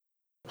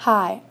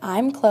Hi,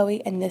 I'm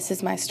Chloe, and this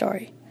is my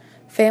story.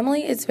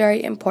 Family is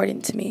very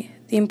important to me.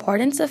 The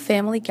importance of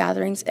family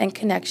gatherings and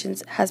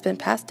connections has been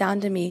passed down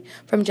to me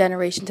from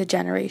generation to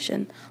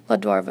generation.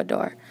 Lador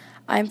Vador.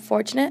 I am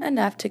fortunate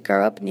enough to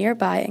grow up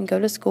nearby and go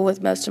to school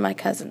with most of my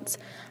cousins.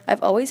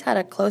 I've always had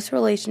a close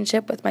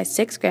relationship with my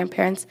 6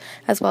 grandparents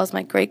as well as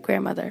my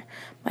great-grandmother.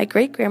 My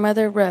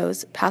great-grandmother,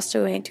 Rose, passed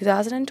away in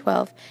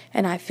 2012,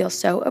 and I feel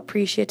so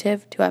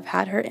appreciative to have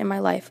had her in my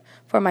life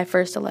for my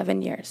first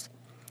 11 years.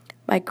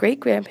 My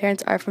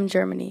great-grandparents are from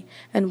Germany,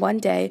 and one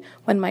day,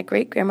 when my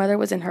great-grandmother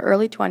was in her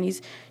early 20s,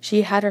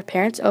 she had her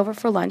parents over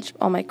for lunch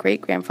while my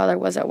great-grandfather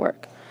was at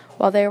work.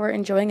 While they were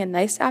enjoying a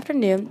nice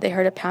afternoon, they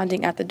heard a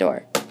pounding at the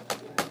door.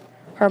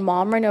 Her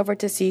mom ran over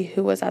to see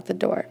who was at the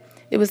door.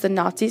 It was the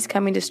Nazis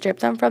coming to strip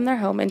them from their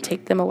home and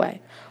take them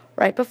away.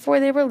 Right before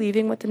they were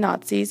leaving with the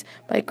Nazis,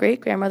 my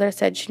great-grandmother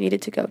said she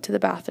needed to go to the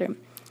bathroom.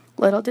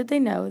 Little did they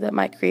know that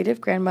my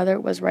creative grandmother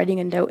was writing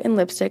a note in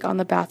lipstick on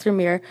the bathroom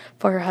mirror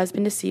for her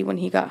husband to see when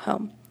he got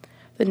home.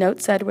 The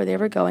note said where they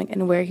were going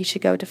and where he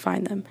should go to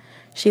find them.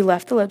 She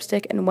left the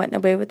lipstick and went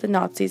away with the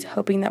Nazis,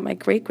 hoping that my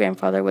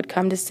great-grandfather would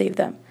come to save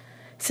them.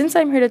 Since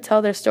I'm here to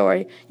tell their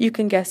story, you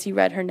can guess he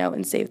read her note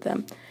and saved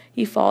them.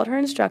 He followed her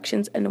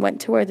instructions and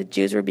went to where the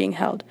Jews were being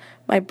held.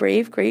 My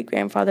brave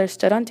great-grandfather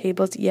stood on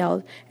tables,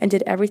 yelled, and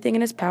did everything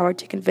in his power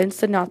to convince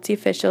the Nazi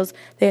officials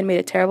they had made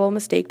a terrible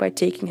mistake by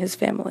taking his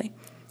family.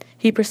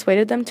 He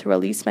persuaded them to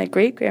release my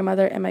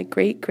great-grandmother and my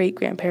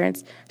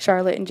great-great-grandparents,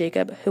 Charlotte and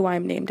Jacob, who I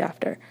am named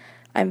after.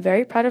 I'm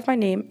very proud of my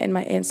name and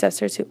my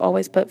ancestors who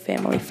always put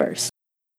family first.